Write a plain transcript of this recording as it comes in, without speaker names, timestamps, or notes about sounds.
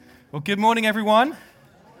Well, good morning, everyone.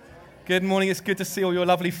 Good morning. It's good to see all your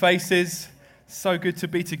lovely faces. So good to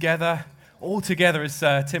be together, all together, as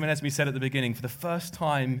Tim and Esme said at the beginning, for the first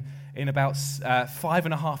time in about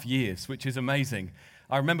 5.5 years, which is amazing.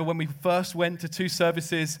 I remember when we first went to 2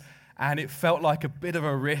 services, and it felt like a bit of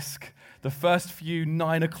a risk. The first few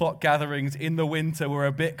 9 o'clock gatherings in the winter were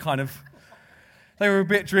a bit they were a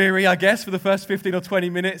bit dreary, I guess, for the first 15 or 20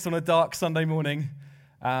 minutes on a dark Sunday morning.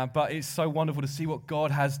 But it's so wonderful to see what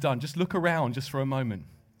God has done. Just look around just for a moment.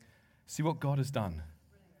 See what God has done.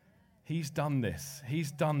 He's done this.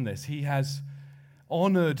 He's done this. He has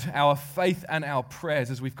honored our faith and our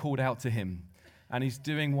prayers as we've called out to him. And he's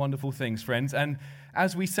doing wonderful things, friends. And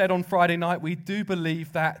as we said on Friday night, we do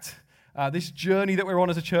believe that this journey that we're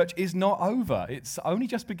on as a church is not over. It's only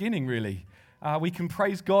just beginning, really. We can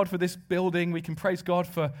praise God for this building. We can praise God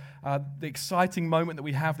for the exciting moment that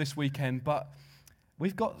we have this weekend. But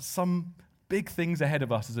we've got some big things ahead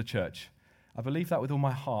of us as a church. I believe that with all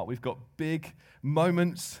my heart. We've got big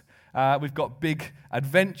moments. We've got big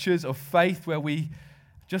adventures of faith where we,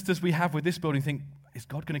 just as we have with this building, think, is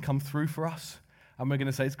God going to come through for us? And we're going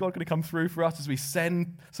to say, is God going to come through for us as we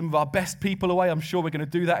send some of our best people away? I'm sure we're going to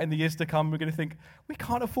do that in the years to come. We're going to think, we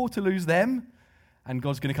can't afford to lose them. And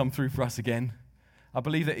God's going to come through for us again. I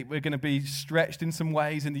believe that we're going to be stretched in some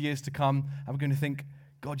ways in the years to come. And we're going to think,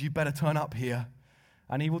 God, you better turn up here.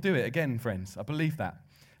 And he will do it again, friends. I believe that.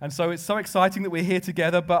 And so it's so exciting that we're here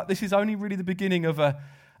together, but this is only really the beginning of a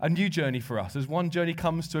new journey for us. As one journey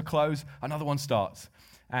comes to a close, another one starts.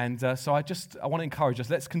 And so I want to encourage us.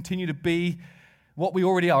 Let's continue to be what we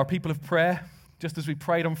already are, a people of prayer. Just as we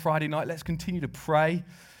prayed on Friday night, let's continue to pray.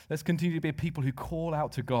 Let's continue to be a people who call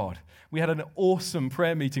out to God. We had an awesome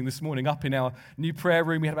prayer meeting this morning up in our new prayer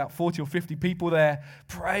room. We had about 40 or 50 people there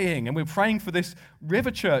praying. And we're praying for this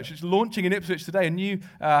River Church. It's launching in Ipswich today, a new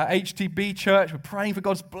HTB church. We're praying for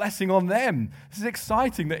God's blessing on them. This is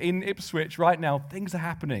exciting that in Ipswich right now, things are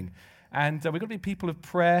happening. And we've got to be people of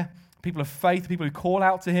prayer, people of faith, people who call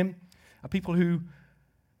out to him, people who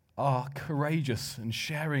are courageous and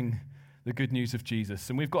sharing the good news of Jesus.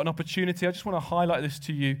 And we've got an opportunity, I just want to highlight this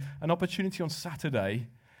to you, an opportunity on Saturday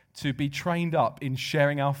to be trained up in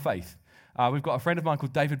sharing our faith. We've got a friend of mine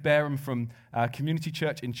called David Barham from Community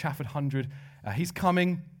Church in Chafford 100. He's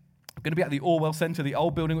coming. We're going to be at the Orwell Centre, the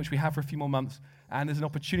old building, which we have for a few more months. And there's an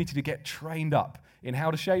opportunity to get trained up in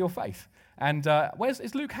how to share your faith. And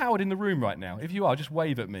is Luke Howard in the room right now? If you are, just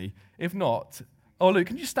wave at me. If not, Luke,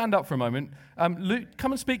 can you stand up for a moment? Luke,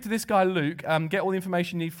 come and speak to this guy, Luke. Get all the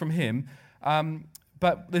information you need from him.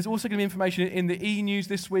 But there's also going to be information in the e-news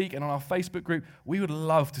this week and on our Facebook group. We would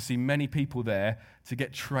love to see many people there to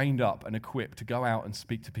get trained up and equipped to go out and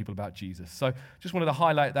speak to people about Jesus. So just wanted to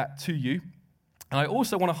highlight that to you. And I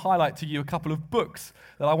also want to highlight to you a couple of books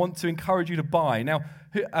that I want to encourage you to buy. Now,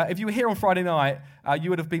 if you were here on Friday night, you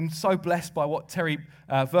would have been so blessed by what Terry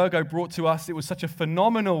Virgo brought to us. It was such a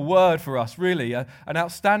phenomenal word for us, really, an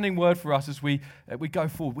outstanding word for us as we go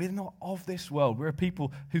forward. We're not of this world. We're a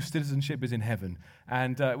people whose citizenship is in heaven.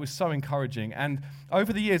 And it was so encouraging. And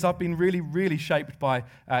over the years, I've been really, really shaped by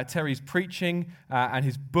Terry's preaching and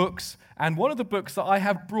his books. And one of the books that I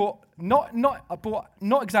have brought, not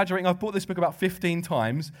exaggerating, I've bought this book about 15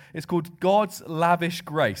 times. It's called God's Lavish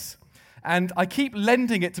Grace. And I keep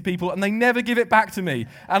lending it to people, and they never give it back to me.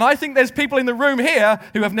 And I think there's people in the room here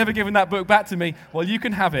who have never given that book back to me. Well, you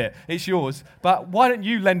can have it. It's yours. But why don't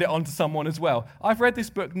you lend it on to someone as well? I've read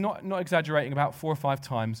this book, not exaggerating, about 4 or 5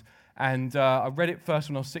 times. And I read it first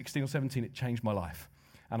when I was 16 or 17. It changed my life.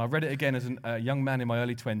 And I read it again as a young man in my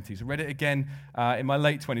early 20s. I read it again in my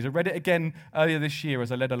late 20s. I read it again earlier this year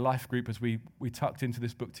as I led a life group as we tucked into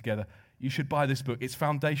this book together. You should buy this book. It's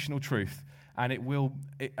foundational truth. And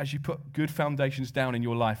as you put good foundations down in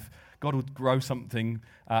your life, God will grow something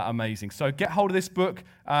amazing. So get hold of this book.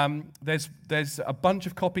 There's a bunch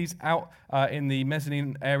of copies out in the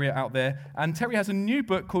mezzanine area out there. And Terry has a new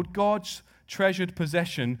book called God's Treasured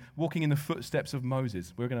Possession, Walking in the Footsteps of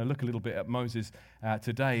Moses. We're going to look a little bit at Moses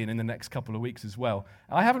today and in the next couple of weeks as well.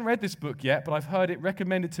 I haven't read this book yet, but I've heard it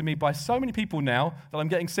recommended to me by so many people now that I'm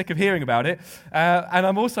getting sick of hearing about it. And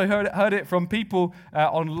I've also heard it from people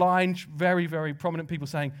online, very, very prominent people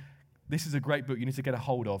saying, this is a great book you need to get a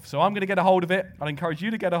hold of. So I'm going to get a hold of it. I'd encourage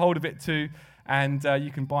you to get a hold of it too, and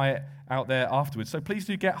you can buy it out there afterwards. So please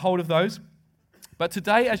do get hold of those. But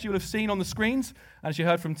today, as you'll have seen on the screens, as you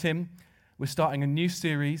heard from Tim, we're starting a new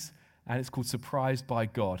series, and it's called Surprised by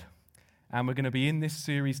God. And we're going to be in this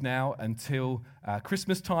series now until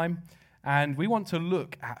Christmas time, and we want to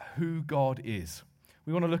look at who God is.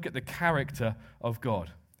 We want to look at the character of God.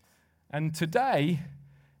 And today,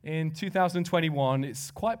 in 2021, it's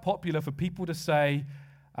quite popular for people to say,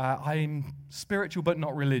 I'm spiritual but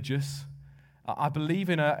not religious. I believe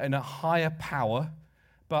in a higher power,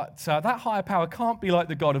 but that higher power can't be like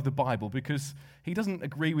the God of the Bible because he doesn't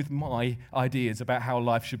agree with my ideas about how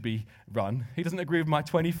life should be run. He doesn't agree with my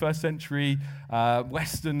 21st century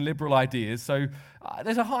Western liberal ideas. So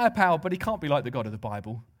there's a higher power, but he can't be like the God of the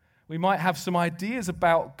Bible. We might have some ideas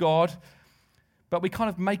about God, but we kind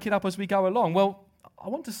of make it up as we go along. Well, I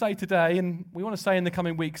want to say today, and we want to say in the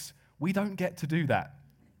coming weeks, we don't get to do that.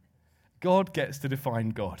 God gets to define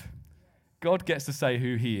God. God gets to say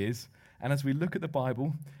who he is. And as we look at the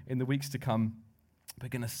Bible in the weeks to come, we're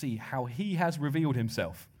going to see how he has revealed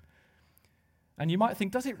himself. And you might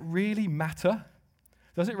think, does it really matter?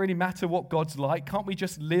 Does it really matter what God's like? Can't we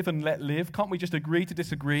just live and let live? Can't we just agree to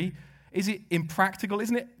disagree? Is it impractical?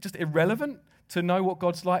 Isn't it just irrelevant to know what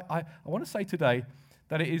God's like? I want to say today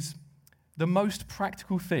that it is the most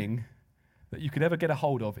practical thing that you could ever get a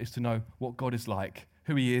hold of is to know what God is like,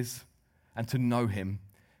 who he is, and to know him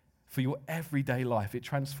for your everyday life. It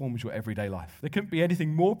transforms your everyday life. There couldn't be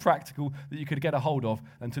anything more practical that you could get a hold of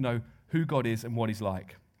than to know who God is and what he's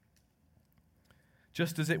like.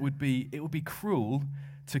 Just as it would be cruel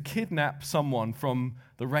to kidnap someone from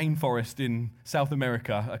the rainforest in South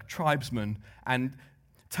America, a tribesman, and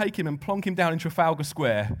take him and plonk him down in Trafalgar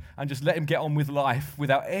Square and just let him get on with life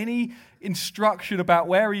without any instruction about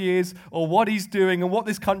where he is or what he's doing and what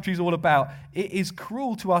this country's all about. It is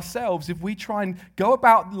cruel to ourselves if we try and go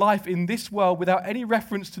about life in this world without any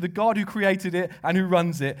reference to the God who created it and who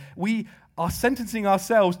runs it. We are sentencing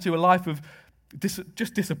ourselves to a life of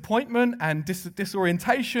just disappointment and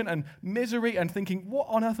disorientation and misery and thinking, what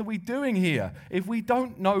on earth are we doing here? If we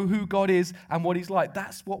don't know who God is and what he's like,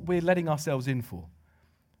 that's what we're letting ourselves in for.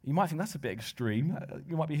 You might think that's a bit extreme.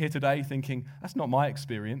 You might be here today thinking, that's not my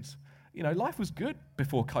experience. You know, life was good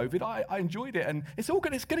before COVID. I enjoyed it, and it's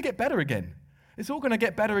going to get better again. It's all going to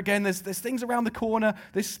get better again. There's things around the corner.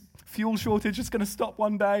 This fuel shortage is going to stop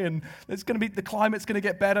one day, and the climate's going to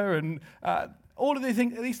get better, and all of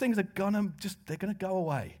these things are going to go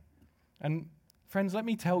away. And friends, let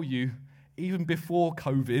me tell you, even before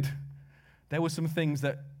COVID, there were some things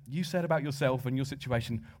that you said about yourself and your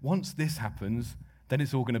situation. Once this happens, then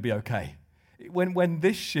it's all going to be okay. When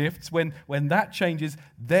this shifts, when that changes,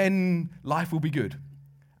 then life will be good.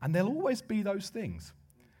 And there'll always be those things.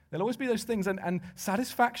 There'll always be those things. And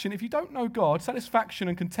satisfaction, if you don't know God, satisfaction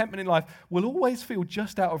and contentment in life will always feel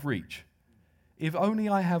just out of reach. If only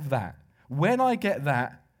I have that. When I get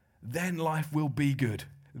that, then life will be good.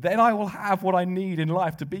 Then I will have what I need in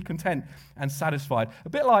life to be content and satisfied. A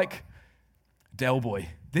bit like Del Boy.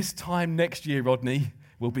 This time next year, Rodney,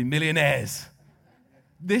 we'll be millionaires.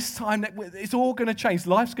 This time, it's all going to change.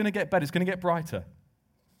 Life's going to get better. It's going to get brighter.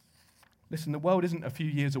 Listen, the world isn't a few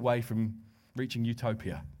years away from reaching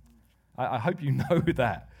utopia. I hope you know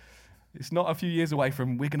that. It's not a few years away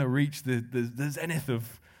from we're going to reach the zenith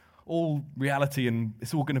of all reality and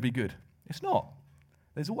it's all going to be good. It's not.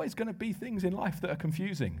 There's always going to be things in life that are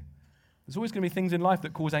confusing. There's always going to be things in life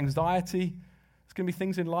that cause anxiety. There's going to be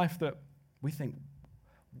things in life that we think,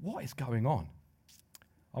 what is going on?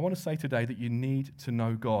 I want to say today that you need to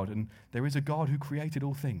know God, and there is a God who created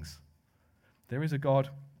all things. There is a God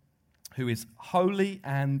who is holy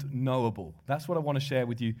and knowable. That's what I want to share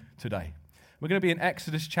with you today. We're going to be in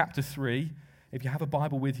Exodus chapter 3. If you have a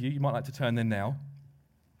Bible with you, you might like to turn there now.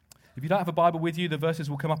 If you don't have a Bible with you, the verses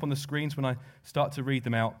will come up on the screens when I start to read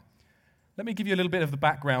them out. Let me give you a little bit of the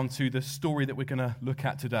background to the story that we're going to look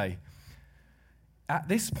at today. At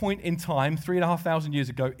this point in time, 3,500 years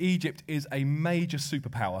ago, Egypt is a major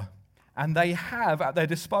superpower, and they have at their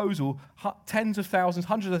disposal tens of thousands,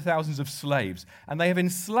 hundreds of thousands of slaves, and they have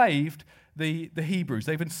enslaved the Hebrews.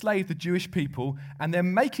 They've enslaved the Jewish people, and they're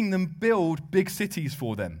making them build big cities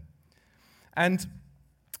for them. And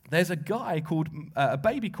there's a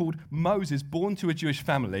baby called Moses, born to a Jewish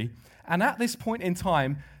family, and at this point in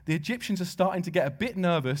time, the Egyptians are starting to get a bit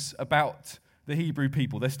nervous about the Hebrew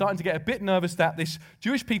people. They're starting to get a bit nervous that this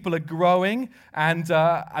Jewish people are growing, and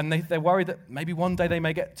they're worried that maybe one day they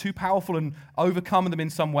may get too powerful and overcome them in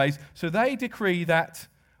some ways. So they decree that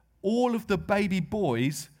all of the baby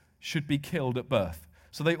boys should be killed at birth.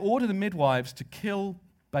 So they order the midwives to kill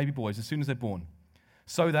baby boys as soon as they're born,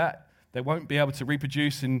 so that they won't be able to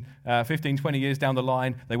reproduce in 15, 20 years down the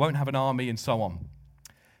line. They won't have an army and so on.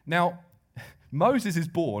 Now, Moses is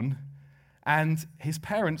born, and his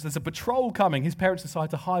parents, there's a patrol coming. His parents decide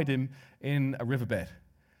to hide him in a riverbed.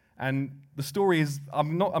 And the story is,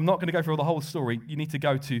 I'm not going to go through the whole story. You need to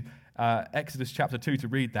go to Exodus chapter 2 to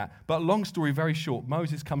read that. But long story, very short,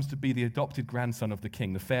 Moses comes to be the adopted grandson of the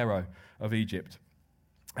king, the Pharaoh of Egypt.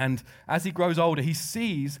 And as he grows older, he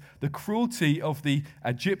sees the cruelty of the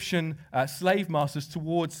Egyptian slave masters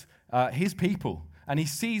towards his people. And he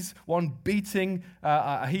sees one beating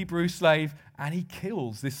a Hebrew slave, and he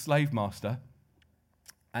kills this slave master.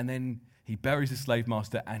 And then he buries his slave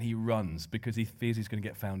master, and he runs because he fears he's going to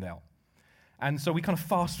get found out. And so we kind of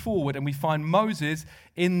fast forward, and we find Moses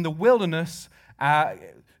in the wilderness.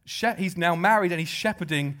 He's now married, and he's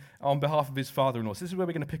shepherding on behalf of his father-in-law. So this is where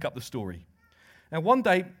we're going to pick up the story. Now, one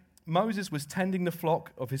day, Moses was tending the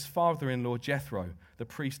flock of his father-in-law, Jethro, the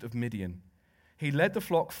priest of Midian. He led the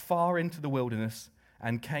flock far into the wilderness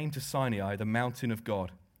and came to Sinai, the mountain of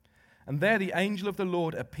God. And there the angel of the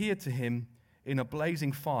Lord appeared to him in a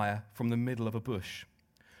blazing fire from the middle of a bush.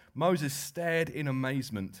 Moses stared in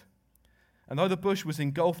amazement. And though the bush was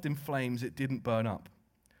engulfed in flames, it didn't burn up.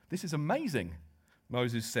 "This is amazing,"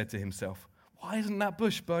 Moses said to himself. "Why isn't that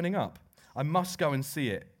bush burning up? I must go and see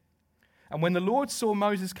it." And when the Lord saw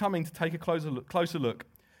Moses coming to take a closer look,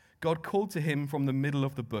 God called to him from the middle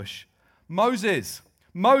of the bush, "Moses,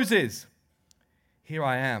 Moses!" "Here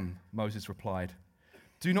I am," Moses replied.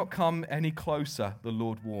 "Do not come any closer," the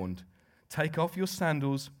Lord warned. "Take off your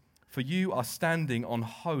sandals, for you are standing on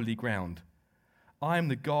holy ground. I am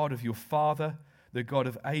the God of your father, the God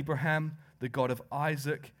of Abraham, the God of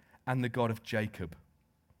Isaac, and the God of Jacob."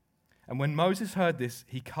 And when Moses heard this,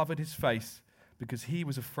 he covered his face because he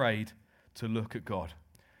was afraid to look at God.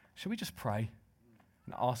 Shall we just pray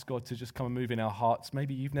and ask God to just come and move in our hearts?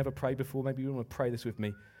 Maybe you've never prayed before. Maybe you want to pray this with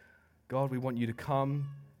me. God, we want you to come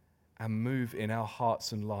and move in our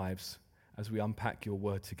hearts and lives as we unpack your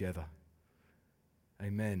word together.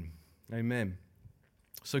 Amen. Amen.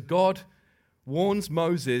 So God warns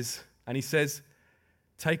Moses, and he says,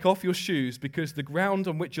 "Take off your shoes because the ground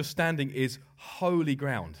on which you're standing is holy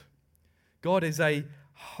ground." God is a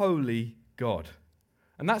holy God.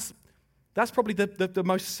 And that's probably the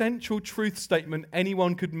most central truth statement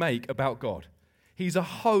anyone could make about God. He's a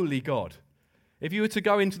holy God. If you were to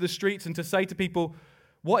go into the streets and to say to people,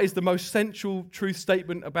 what is the most central truth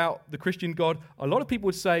statement about the Christian God? A lot of people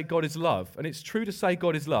would say God is love. And it's true to say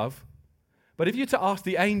God is love. But if you were to ask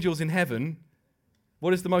the angels in heaven,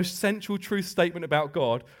 what is the most central truth statement about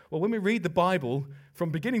God? Well, when we read the Bible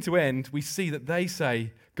from beginning to end, we see that they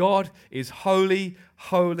say, God is holy,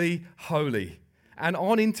 holy, holy. And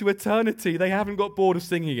on into eternity, they haven't got bored of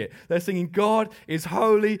singing it. They're singing, God is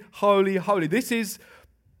holy, holy, holy. This is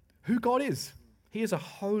who God is. He is a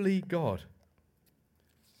holy God.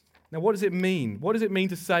 Now, what does it mean? What does it mean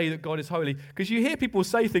to say that God is holy? Because you hear people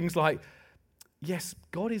say things like, yes,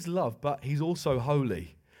 God is love, but he's also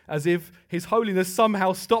holy. As if his holiness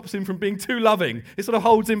somehow stops him from being too loving. It sort of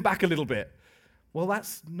holds him back a little bit. Well,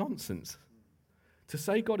 that's nonsense. To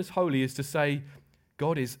say God is holy is to say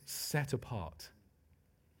God is set apart.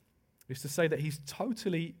 It's to say that he's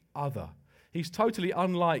totally other. He's totally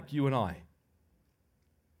unlike you and I.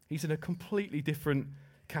 He's in a completely different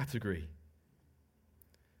category.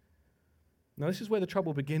 Now, this is where the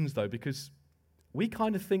trouble begins, though, because we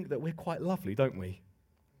kind of think that we're quite lovely, don't we?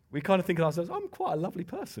 We kind of think of ourselves, I'm quite a lovely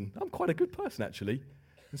person. I'm quite a good person, actually.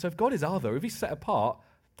 And so if God is other, if he's set apart,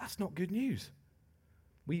 that's not good news.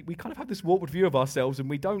 We kind of have this warped view of ourselves, and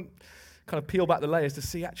we don't kind of peel back the layers to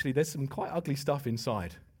see, actually, there's some quite ugly stuff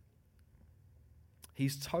inside.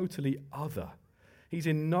 He's totally other. He's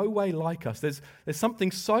in no way like us. There's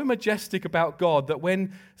something so majestic about God that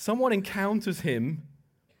when someone encounters him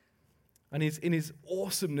and is in his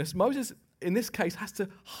awesomeness, Moses, in this case, has to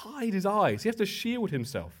hide his eyes. He has to shield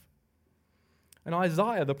himself. And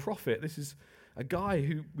Isaiah, the prophet, this is a guy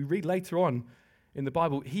who we read later on in the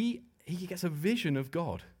Bible, he gets a vision of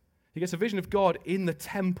God. He gets a vision of God in the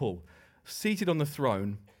temple, seated on the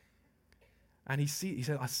throne. And he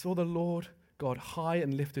said, I saw the Lord God high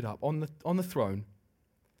and lifted up on the throne.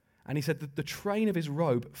 And he said that the train of his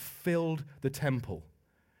robe filled the temple.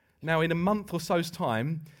 Now, in a month or so's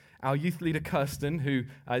time, our youth leader, Kirsten, who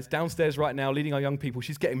is downstairs right now leading our young people,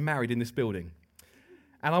 she's getting married in this building.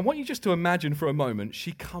 And I want you just to imagine for a moment,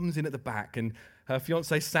 she comes in at the back, and her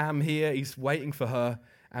fiancé, Sam, here, he's waiting for her,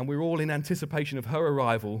 and we're all in anticipation of her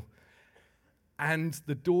arrival. And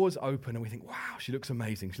the doors open, and we think, wow, she looks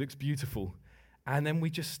amazing. She looks beautiful. And then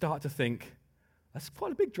we just start to think, that's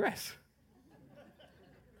quite a big dress.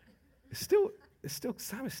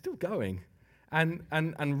 Sam is still going.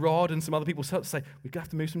 And Rod and some other people start to say, we're going to have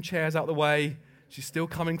to move some chairs out of the way. She's still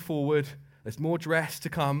coming forward. There's more dress to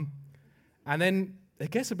come. And then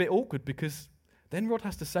it gets a bit awkward because then Rod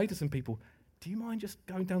has to say to some people, do you mind just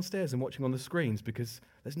going downstairs and watching on the screens because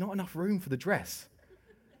there's not enough room for the dress?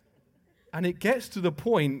 And it gets to the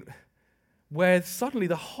point where suddenly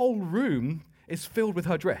the whole room is filled with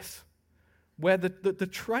her dress. where the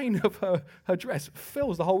train of her dress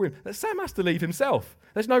fills the whole room, that Sam has to leave himself.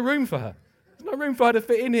 There's no room for her. There's no room for her to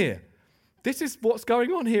fit in here. This is what's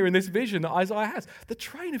going on here in this vision that Isaiah has. The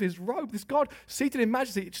train of his robe, this God seated in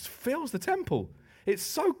majesty, it just fills the temple. He's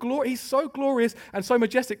so glorious and so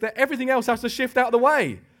majestic that everything else has to shift out of the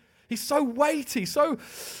way. He's so weighty, it's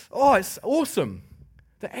awesome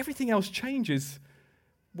that everything else changes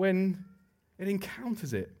when it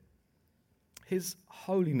encounters it. His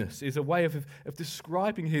holiness is a way of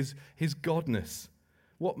describing his godness,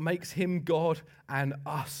 what makes him God and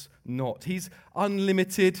us not. He's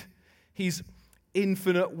unlimited, he's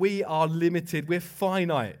infinite, we are limited, we're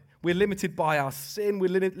finite. We're limited by our sin,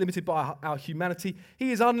 we're limited by our humanity.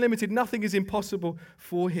 He is unlimited, nothing is impossible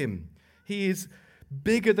for him. He is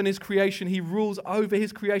bigger than his creation, he rules over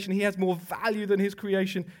his creation, he has more value than his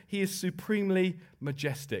creation, he is supremely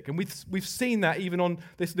majestic. And we've seen that even on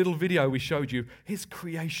this little video we showed you, his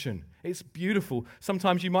creation. It's beautiful.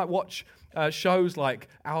 Sometimes you might watch shows like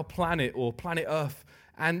Our Planet or Planet Earth,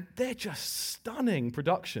 and they're just stunning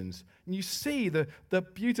productions. And you see the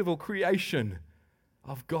beautiful creation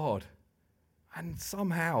of God, and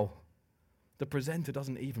somehow the presenter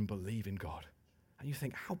doesn't even believe in God. And you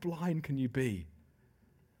think, how blind can you be?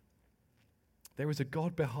 There is a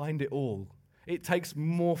God behind it all. It takes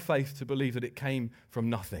more faith to believe that it came from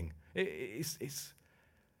nothing. It's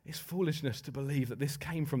foolishness to believe that this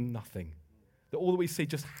came from nothing, that all that we see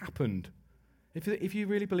just happened. If you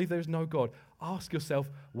really believe there is no God, ask yourself,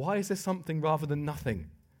 why is there something rather than nothing?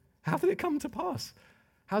 How did it come to pass?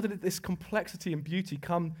 How did this complexity and beauty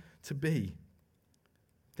come to be?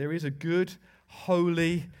 There is a good,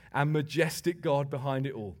 holy, and majestic God behind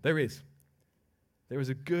it all. There is. There is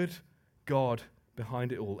a good God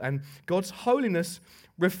behind it all. And God's holiness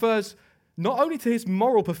refers not only to his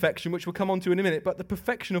moral perfection, which we'll come on to in a minute, but the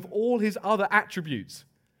perfection of all his other attributes.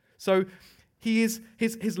 So his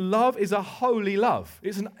love is a holy love.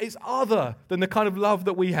 It's other than the kind of love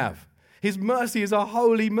that we have. His mercy is a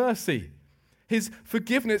holy mercy. His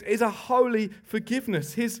forgiveness is a holy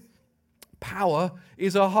forgiveness. His power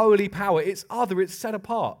is a holy power. It's other, it's set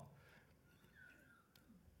apart.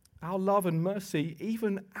 Our love and mercy,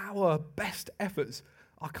 even our best efforts,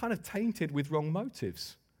 are kind of tainted with wrong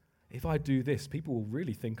motives. If I do this, people will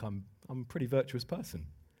really think I'm a pretty virtuous person.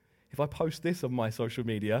 If I post this on my social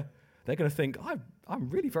media, they're going to think I'm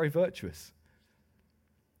really very virtuous.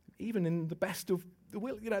 Even in the best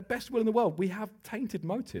will in the world, we have tainted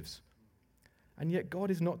motives. And yet God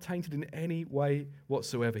is not tainted in any way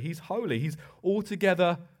whatsoever. He's holy. He's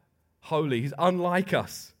altogether holy. He's unlike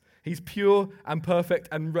us. He's pure and perfect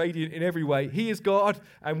and radiant in every way. He is God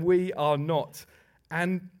and we are not.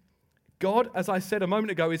 And God, as I said a moment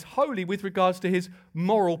ago, is holy with regards to his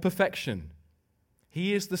moral perfection.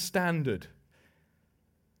 He is the standard.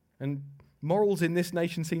 And morals in this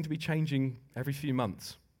nation seem to be changing every few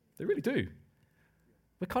months. They really do.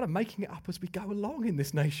 We're kind of making it up as we go along in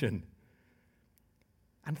this nation.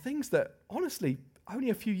 And things that, honestly,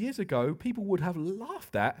 only a few years ago, people would have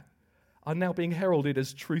laughed at are now being heralded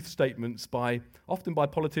as truth statements often by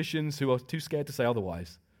politicians who are too scared to say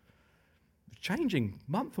otherwise. Changing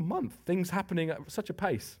month for month, things happening at such a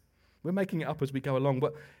pace. We're making it up as we go along.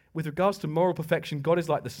 But with regards to moral perfection, God is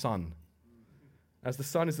like the sun. As the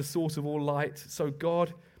sun is the source of all light, so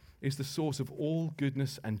God is the source of all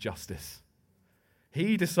goodness and justice.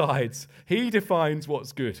 He decides, he defines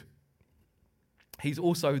what's good. He's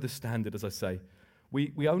also the standard, as I say.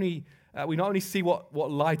 We not only see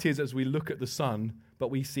what light is as we look at the sun,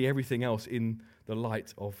 but we see everything else in the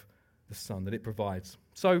light of the sun that it provides.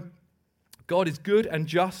 So God is good and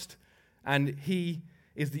just, and he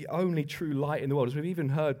is the only true light in the world, as we've even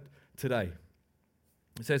heard today.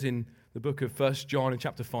 It says in the book of 1 John in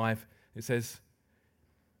chapter 5, it says,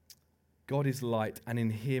 God is light, and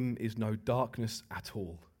in him is no darkness at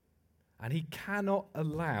all. And he cannot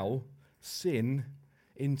allow sin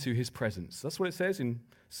into his presence. That's what it says in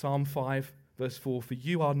Psalm 5, verse 4. For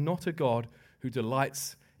you are not a God who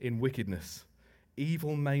delights in wickedness.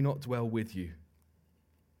 Evil may not dwell with you.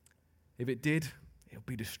 If it did, it'll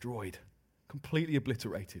be destroyed, completely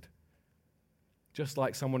obliterated. Just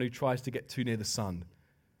like someone who tries to get too near the sun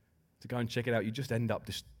to go and check it out, you just end up,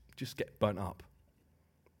 just get burnt up.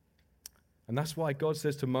 And that's why God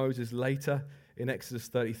says to Moses later in Exodus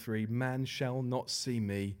 33, man shall not see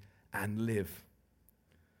me and live.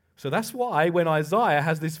 So that's why when Isaiah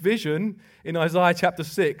has this vision in Isaiah chapter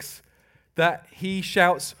 6, that he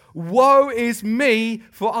shouts, woe is me,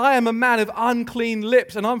 for I am a man of unclean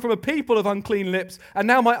lips, and I'm from a people of unclean lips, and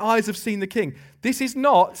now my eyes have seen the king. This is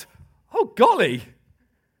not, oh golly,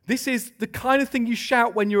 this is the kind of thing you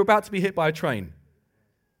shout when you're about to be hit by a train.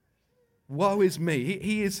 woe is me.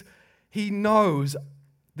 He knows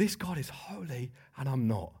this God is holy and I'm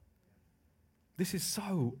not. This is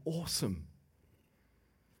so awesome.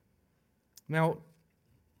 Now,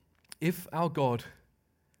 if our God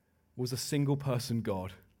was a single person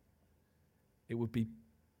God, it would be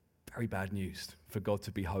very bad news for God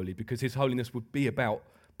to be holy, because his holiness would be about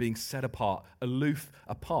being set apart, aloof,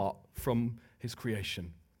 apart from his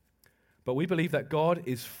creation. But we believe that God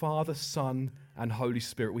is Father, Son, and Holy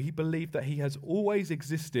Spirit. We believe that he has always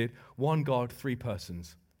existed, one God, three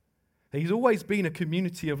persons. He's always been a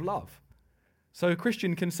community of love. So a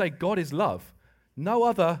Christian can say God is love. No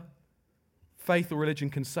other faith or religion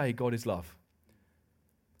can say God is love.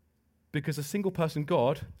 Because a single person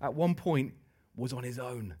God, at one point, was on his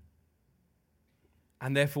own.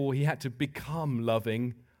 And therefore, he had to become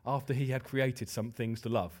loving after he had created some things to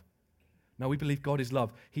love. Now, we believe God is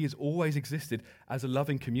love. He has always existed as a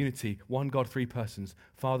loving community, one God, three persons,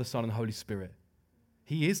 Father, Son, and Holy Spirit.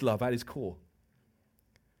 He is love at his core.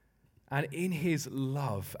 And in his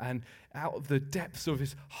love, and out of the depths of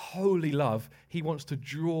his holy love, he wants to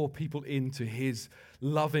draw people into his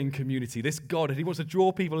loving community. This God, he wants to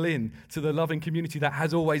draw people in to the loving community that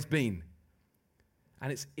has always been.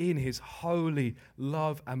 And it's in his holy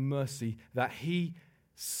love and mercy that he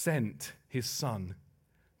sent his Son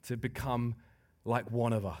to become like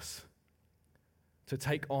one of us, to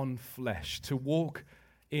take on flesh, to walk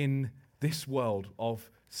in this world of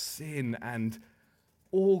sin and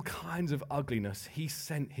all kinds of ugliness. He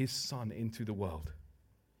sent his Son into the world.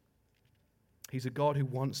 He's a God who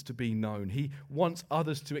wants to be known. He wants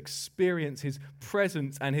others to experience his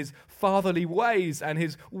presence and his fatherly ways and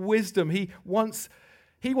his wisdom. He wants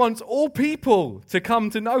all people to come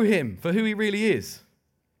to know him for who he really is.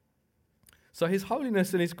 So his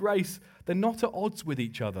holiness and his grace, they're not at odds with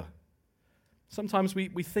each other. Sometimes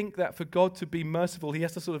we think that for God to be merciful, he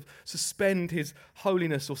has to sort of suspend his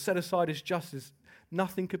holiness or set aside his justice.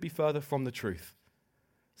 Nothing could be further from the truth.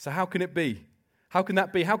 So how can it be? How can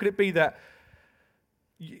that be? How could it be that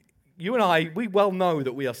you and I, we well know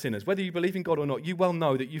that we are sinners. Whether you believe in God or not, you well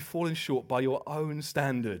know that you've fallen short by your own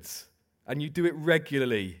standards. And you do it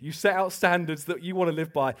regularly. You set out standards that you want to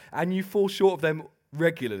live by, and you fall short of them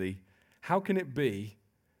regularly. How can it be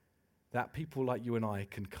that people like you and I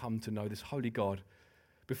can come to know this holy God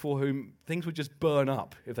before whom things would just burn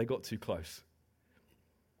up if they got too close?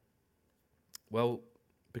 Well,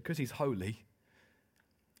 because he's holy,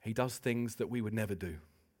 he does things that we would never do.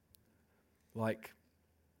 Like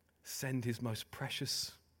send his most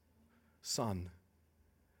precious Son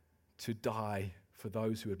to die for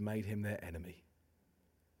those who had made him their enemy.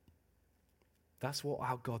 That's what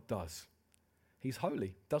our God does. He's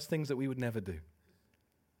holy, does things that we would never do.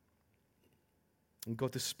 And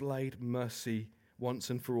God displayed mercy once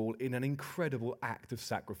and for all in an incredible act of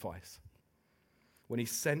sacrifice. When he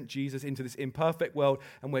sent Jesus into this imperfect world,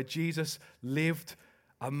 and where Jesus lived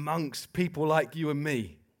amongst people like you and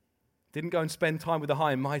me. Didn't go and spend time with the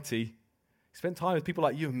high and mighty. He spent time with people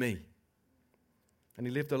like you and me. And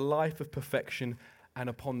he lived a life of perfection, and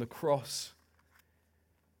upon the cross,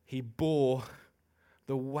 he bore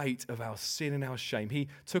the weight of our sin and our shame. He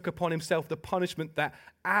took upon himself the punishment that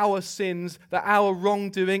our sins, that our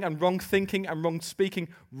wrongdoing and wrong thinking and wrong speaking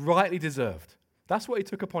rightly deserved. That's what he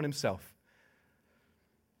took upon himself.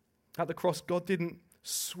 At the cross, God didn't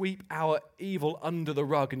sweep our evil under the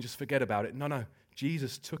rug and just forget about it. No.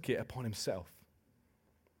 Jesus took it upon himself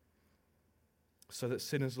so that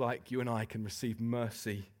sinners like you and I can receive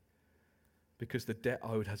mercy because the debt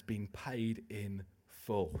owed has been paid in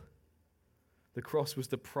full. The cross was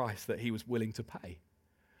the price that he was willing to pay.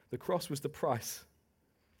 The cross was the price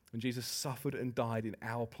when Jesus suffered and died in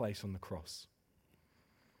our place on the cross.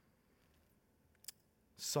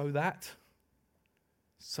 So that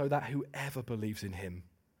whoever believes in him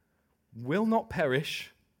will not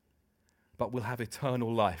perish, but will have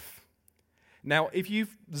eternal life. Now, if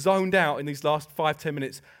you've zoned out in these last 5-10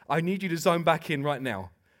 minutes, I need you to zone back in right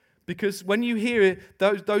now. Because when you hear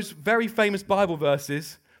those very famous Bible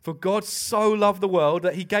verses, for God so loved the world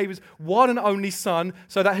that he gave his one and only Son,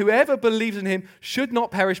 so that whoever believes in him should not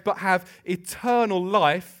perish but have eternal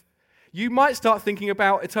life, you might start thinking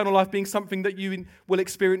about eternal life being something that you will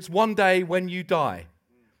experience one day when you die.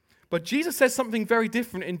 But Jesus says something very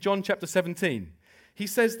different in John chapter 17. He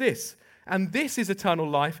says this, "And this is eternal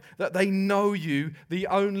life, that they know you, the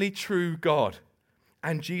only true God,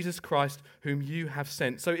 and Jesus Christ, whom you have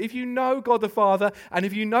sent." So if you know God the Father, and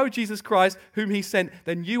if you know Jesus Christ, whom he sent,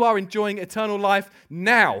 then you are enjoying eternal life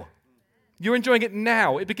now. You're enjoying it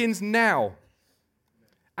now. It begins now.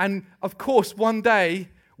 And of course, one day,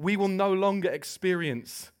 we will no longer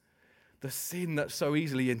experience the sin that so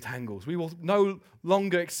easily entangles. We will no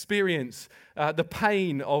longer experience the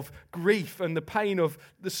pain of grief and the pain of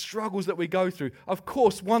the struggles that we go through. Of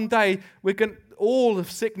course, one day all of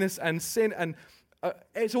sickness and sin and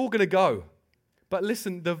it's all going to go. But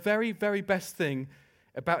listen, the very, very best thing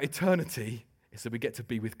about eternity is that we get to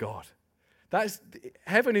be with God.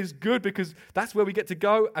 Heaven is good because that's where we get to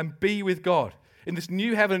go and be with God. In this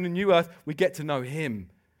new heaven and new earth, we get to know Him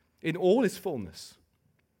in all His fullness.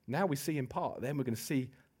 Now we see in part, then we're going to see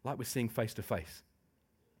like we're seeing face to face.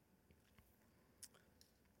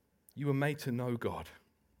 You were made to know God.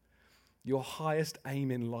 Your highest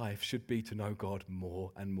aim in life should be to know God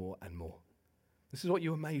more and more and more. This is what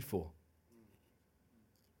you were made for.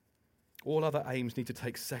 All other aims need to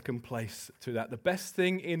take second place to that. The best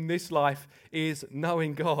thing in this life is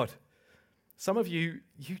knowing God. Some of you've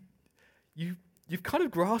kind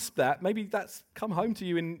of grasped that. Maybe that's come home to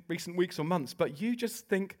you in recent weeks or months, but you just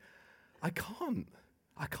think, I can't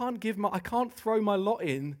throw my lot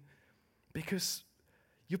in because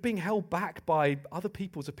you're being held back by other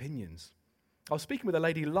people's opinions. I was speaking with a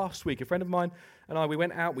lady last week. A friend of mine and I, we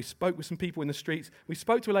went out, we spoke with some people in the streets. We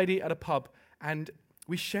spoke to a lady at a pub, and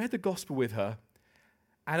we shared the gospel with her.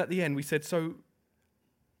 And at the end, we said, so,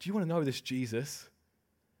 do you want to know this Jesus?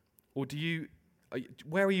 Or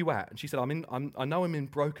where are you at? And she said, I know I'm in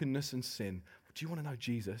brokenness and sin. Do you want to know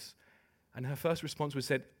Jesus? And her first response was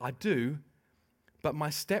said, I do, but my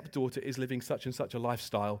stepdaughter is living such and such a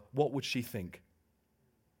lifestyle. What would she think?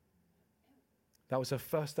 That was her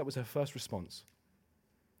first response.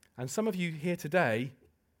 And some of you here today,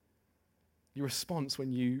 your response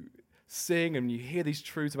when you sing and you hear these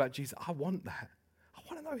truths about Jesus, I want that. I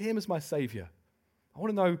want to know Him as my Savior. I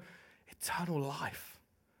want to know eternal life.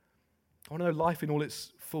 I want to know life in all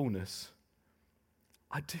its fullness.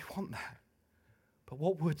 I do want that. But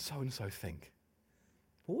what would so-and-so think?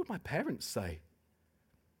 What would my parents say?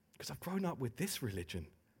 Because I've grown up with this religion.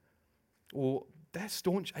 Or they're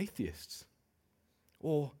staunch atheists.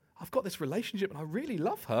 Or I've got this relationship and I really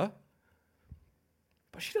love her,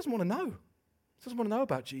 but she doesn't want to know. She doesn't want to know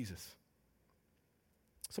about Jesus.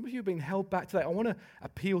 Some of you have been held back today. I want to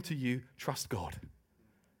appeal to you, trust God. I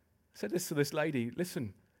said this to this lady,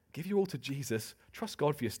 listen, give your all to Jesus, trust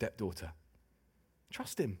God for your stepdaughter.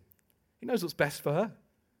 Trust Him. He knows what's best for her.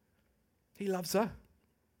 He loves her.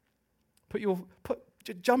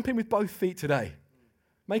 Jump in with both feet today.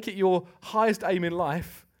 Make it your highest aim in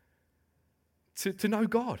life to know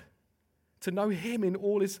God, to know Him in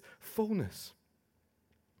all His fullness.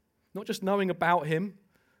 Not just knowing about Him,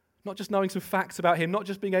 not just knowing some facts about Him, not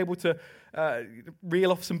just being able to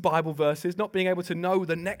reel off some Bible verses, not being able to know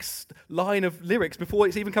the next line of lyrics before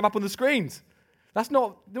it's even come up on the screens. It's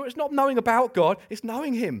not knowing about God, it's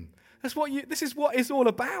knowing Him. This is what it's all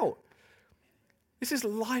about. This is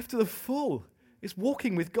life to the full. It's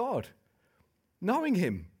walking with God, knowing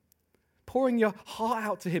Him, pouring your heart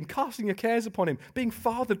out to Him, casting your cares upon Him, being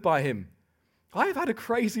fathered by Him. I've had a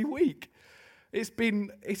crazy week. I've been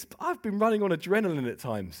running on adrenaline at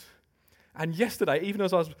times. And yesterday, even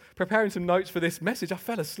as I was preparing some notes for this message, I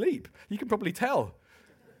fell asleep. You can probably tell.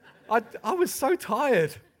 I was so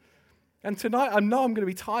tired. And tonight, I know I'm going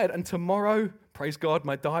to be tired. And tomorrow, praise God,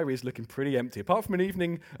 my diary is looking pretty empty. Apart from an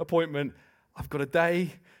evening appointment, I've got a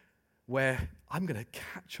day where I'm going to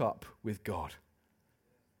catch up with God.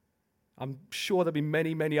 I'm sure there'll be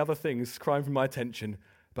many, many other things crying for my attention.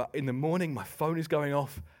 But in the morning, my phone is going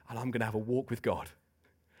off, and I'm going to have a walk with God.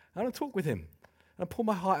 I'm going to talk with Him. I'm going to pour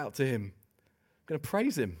my heart out to Him. I'm going to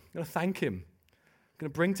praise Him. I'm going to thank Him. I'm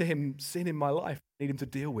going to bring to Him sin in my life I need Him to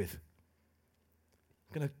deal with.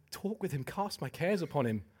 I'm going to talk with Him, cast my cares upon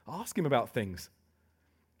Him, ask Him about things.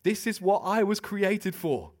 This is what I was created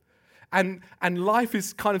for. And life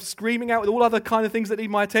is kind of screaming out with all other kind of things that need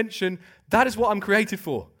my attention. That is what I'm created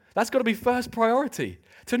for. That's got to be first priority,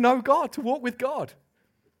 to know God, to walk with God.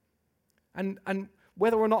 And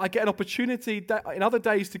whether or not I get an opportunity in other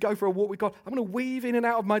days to go for a walk with God, I'm going to weave in and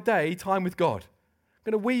out of my day time with God.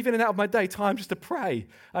 I'm going to weave in and out of my day time just to pray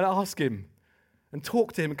and ask Him and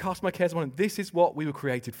talk to Him and cast my cares upon Him. This is what we were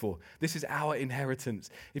created for. This is our inheritance.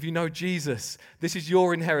 If you know Jesus, this is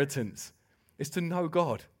your inheritance. It's to know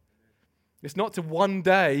God. It's not to one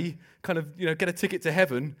day kind of, get a ticket to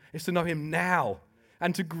heaven. It's to know Him now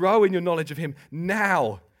and to grow in your knowledge of Him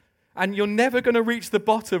now. And you're never going to reach the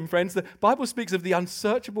bottom, friends. The Bible speaks of the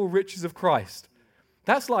unsearchable riches of Christ.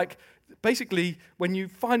 That's like basically when you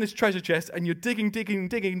find this treasure chest and you're digging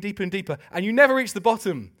deeper and deeper, and you never reach the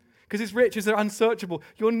bottom because His riches are unsearchable.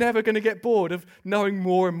 You're never going to get bored of knowing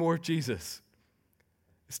more and more of Jesus.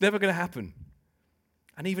 It's never going to happen.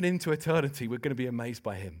 And even into eternity, we're going to be amazed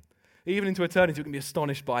by Him. Even into eternity, we're going to be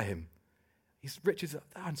astonished by Him. His riches are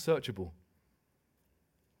unsearchable.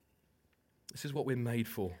 This is what we're made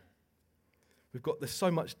for. There's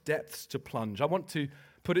so much depths to plunge. I want to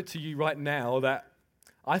put it to you right now that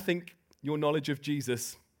I think your knowledge of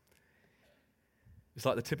Jesus is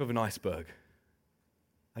like the tip of an iceberg.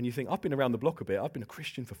 And you think, I've been around the block a bit. I've been a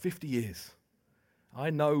Christian for 50 years. I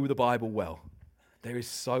know the Bible well. There is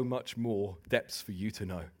so much more depths for you to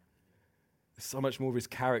know. There's so much more of his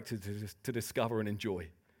character to discover and enjoy.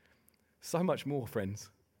 So much more, friends.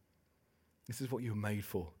 This is what you're made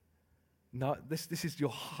for. No, this is your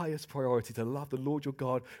highest priority, to love the Lord your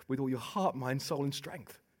God with all your heart, mind, soul, and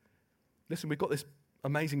strength. Listen, we've got this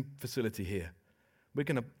amazing facility here. We're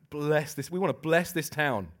going to bless this. We want to bless this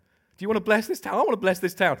town. Do you want to bless this town? I want to bless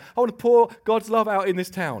this town. I want to pour God's love out in this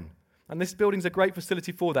town. And this building's a great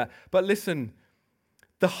facility for that. But listen,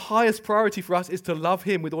 the highest priority for us is to love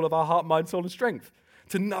him with all of our heart, mind, soul, and strength.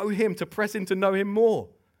 To know him, to press in to know him more.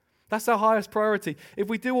 That's our highest priority. If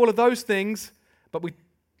we do all of those things, but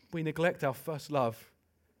we neglect our first love,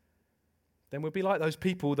 then we'll be like those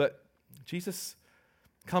people that Jesus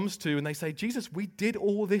comes to and they say, Jesus, we did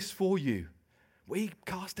all this for you. We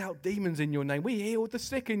cast out demons in your name. We healed the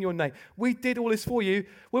sick in your name. We did all this for you.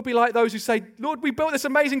 We'll be like those who say, Lord, we built this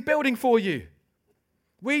amazing building for you.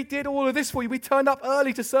 We did all of this for you. We turned up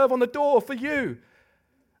early to serve on the door for you.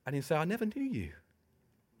 And he'll say, I never knew you.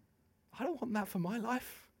 I don't want that for my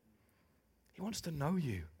life. He wants to know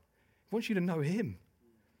you. He wants you to know him.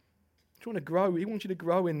 If you want to grow, he wants you to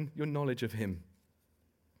grow in your knowledge of him.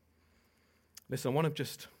 Listen, I want to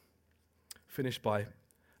just finish by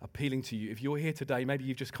appealing to you. If you're here today, maybe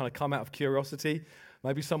you've just kind of come out of curiosity.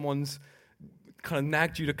 Maybe someone's kind of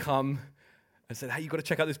nagged you to come and said, hey, you've got to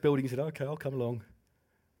check out this building. You said, okay, I'll come along.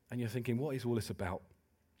 And you're thinking, what is all this about?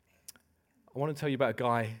 I want to tell you about a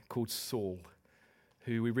guy called Saul,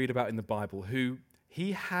 who we read about in the Bible, who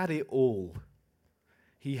he had it all.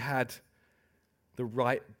 He had the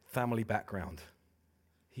right family background.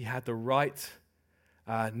 He had the right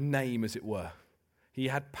name, as it were. He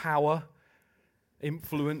had power,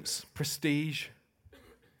 influence, prestige.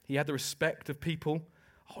 He had the respect of people.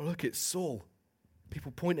 Oh, look, it's Saul.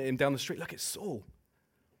 People point at him down the street, look, it's Saul.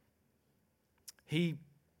 He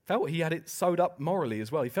felt he had it sewed up morally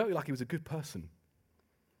as well. He felt like he was a good person.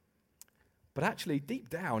 But actually, deep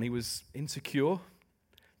down, he was insecure.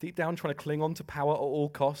 Deep down, trying to cling on to power at all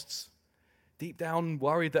costs. Deep down,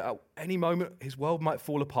 worried that at any moment his world might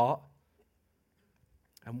fall apart.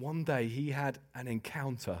 And one day, he had an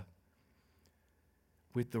encounter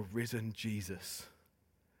with the risen Jesus.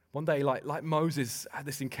 One day, like Moses had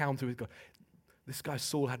this encounter with God, this guy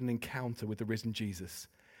Saul had an encounter with the risen Jesus.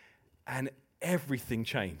 And everything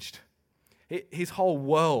changed. His whole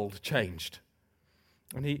world changed.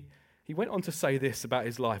 And he went on to say this about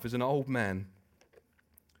his life as an old man.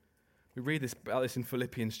 We read about this in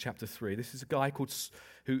Philippians chapter 3. This is a guy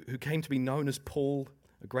who came to be known as Paul,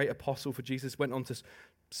 a great apostle for Jesus, went on to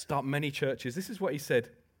start many churches. This is what he said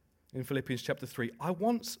in Philippians chapter 3. I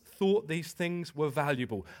once thought these things were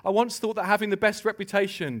valuable. I once thought that having the best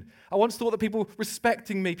reputation, I once thought that people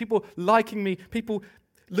respecting me, people liking me, people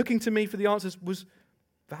looking to me for the answers was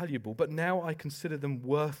valuable. But now I consider them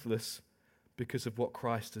worthless because of what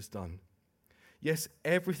Christ has done. Yes,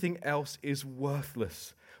 everything else is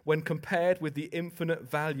worthless when compared with the infinite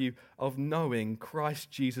value of knowing Christ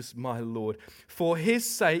Jesus my Lord. For his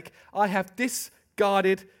sake, I have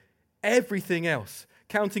discarded everything else,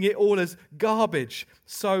 counting it all as garbage,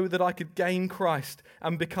 so that I could gain Christ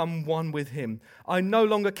and become one with him. I no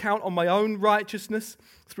longer count on my own righteousness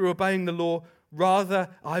through obeying the law. Rather,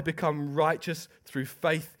 I become righteous through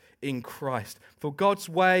faith in Christ. For God's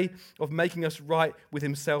way of making us right with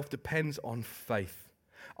himself depends on faith.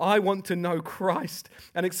 I want to know Christ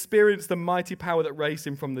and experience the mighty power that raised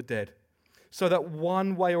him from the dead, so that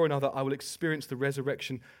one way or another I will experience the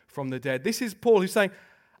resurrection from the dead. This is Paul who's saying,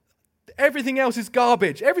 everything else is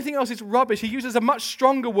garbage. Everything else is rubbish. He uses a much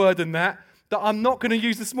stronger word than that I'm not going to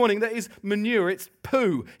use this morning. That is manure. It's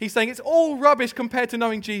poo. He's saying it's all rubbish compared to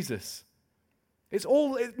knowing Jesus.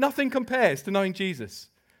 Nothing compares to knowing Jesus.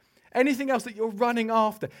 Anything else that you're running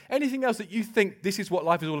after, anything else that you think this is what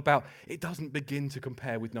life is all about, it doesn't begin to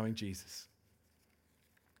compare with knowing Jesus.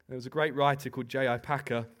 There was a great writer called J.I.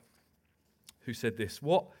 Packer who said this: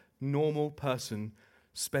 what normal person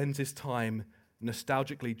spends his time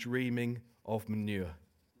nostalgically dreaming of manure?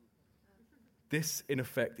 This, in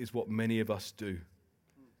effect, is what many of us do.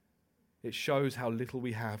 It shows how little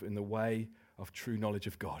we have in the way of true knowledge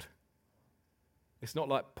of God. It's not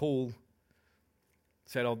like Paul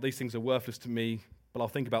said, oh, these things are worthless to me, but I'll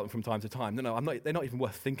think about them from time to time. No, they're not even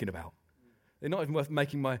worth thinking about. They're not even worth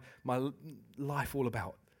making my life all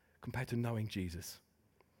about. compared to knowing Jesus.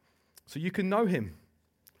 So you can know him.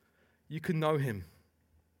 You can know him.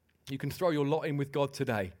 You can throw your lot in with God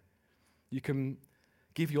today. You can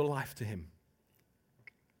give your life to him.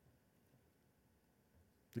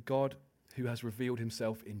 The God who has revealed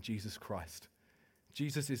himself in Jesus Christ.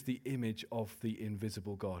 Jesus is the image of the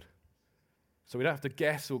invisible God. So we don't have to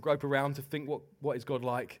guess or grope around to think what is God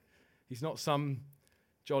like. He's not some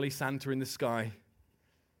jolly Santa in the sky.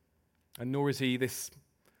 And nor is he this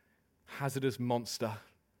hazardous monster.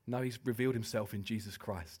 No, he's revealed himself in Jesus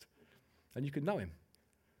Christ. And you can know him.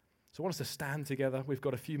 So I want us to stand together. We've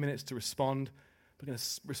got a few minutes to respond. We're going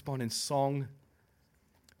to respond in song.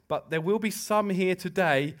 But there will be some here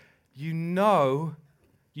today, you know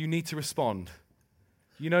you need to respond.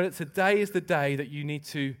 You know that today is the day that you need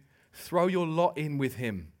to throw your lot in with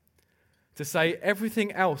him. To say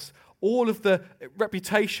everything else, all of the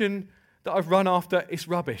reputation that I've run after is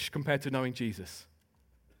rubbish compared to knowing Jesus.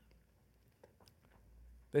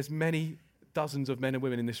 There's many dozens of men and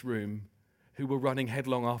women in this room who were running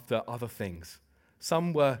headlong after other things.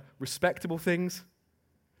 Some were respectable things.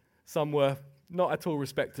 Some were not at all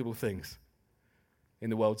respectable things in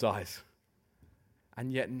the world's eyes.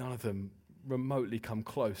 And yet none of them remotely come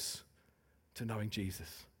close to knowing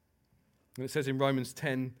Jesus. And it says in Romans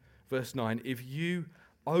 10, verse 9, if you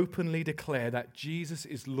openly declare that Jesus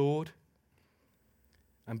is Lord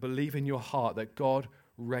and believe in your heart that God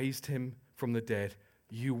raised him from the dead,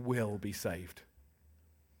 you will be saved.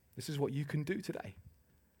 This is what you can do today.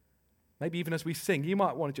 Maybe even as we sing, you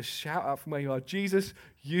might want to just shout out from where you are, Jesus,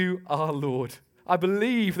 you are Lord. I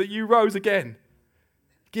believe that you rose again.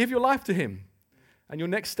 Give your life to him. And your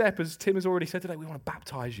next step, as Tim has already said today, we want to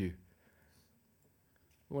baptize you.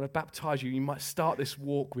 We want to baptize you. You might start this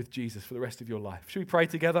walk with Jesus for the rest of your life. Should we pray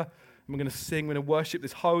together? And we're going to sing, we're going to worship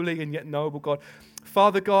this holy and yet noble God.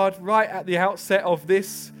 Father God, right at the outset of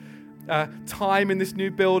this time in this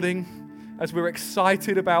new building, as we're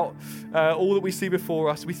excited about all that we see before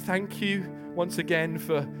us, we thank you once again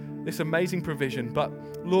for this amazing provision. But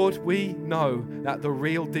Lord, we know that the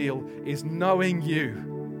real deal is knowing you.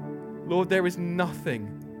 Lord, there is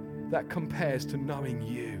nothing that compares to knowing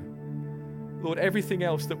you. Lord, everything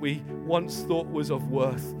else that we once thought was of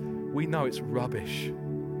worth, we know it's rubbish.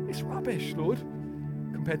 It's rubbish, Lord,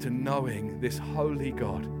 compared to knowing this holy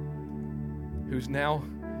God who's now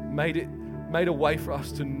made a way for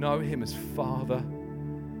us to know him as Father,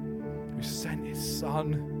 who sent his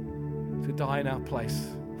Son to die in our place.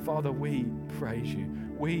 Father, we praise you.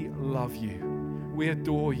 We love you. We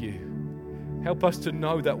adore you. Help us to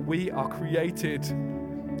know that we are created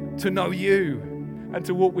to know you and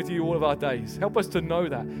to walk with you all of our days. Help us to know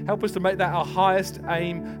that. Help us to make that our highest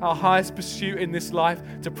aim, our highest pursuit in this life,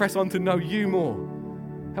 to press on to know you more.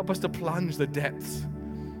 Help us to plunge the depths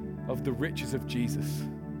of the riches of Jesus.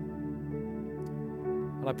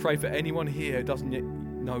 And I pray for anyone here who doesn't yet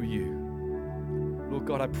know you. Lord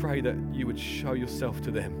God, I pray that you would show yourself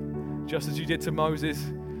to them, just as you did to Moses,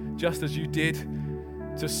 just as you did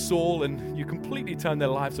to Saul, and you completely turned their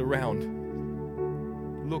lives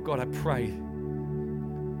around. Lord God, I pray,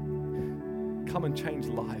 come and change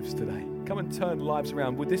lives today. Come and turn lives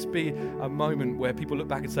around. Would this be a moment where people look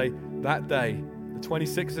back and say, that day, the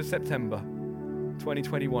 26th of September,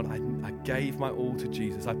 2021, I gave my all to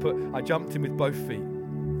Jesus. I jumped in with both feet.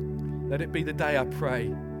 Let it be the day, I pray.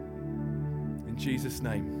 In Jesus'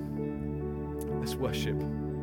 name, let's worship.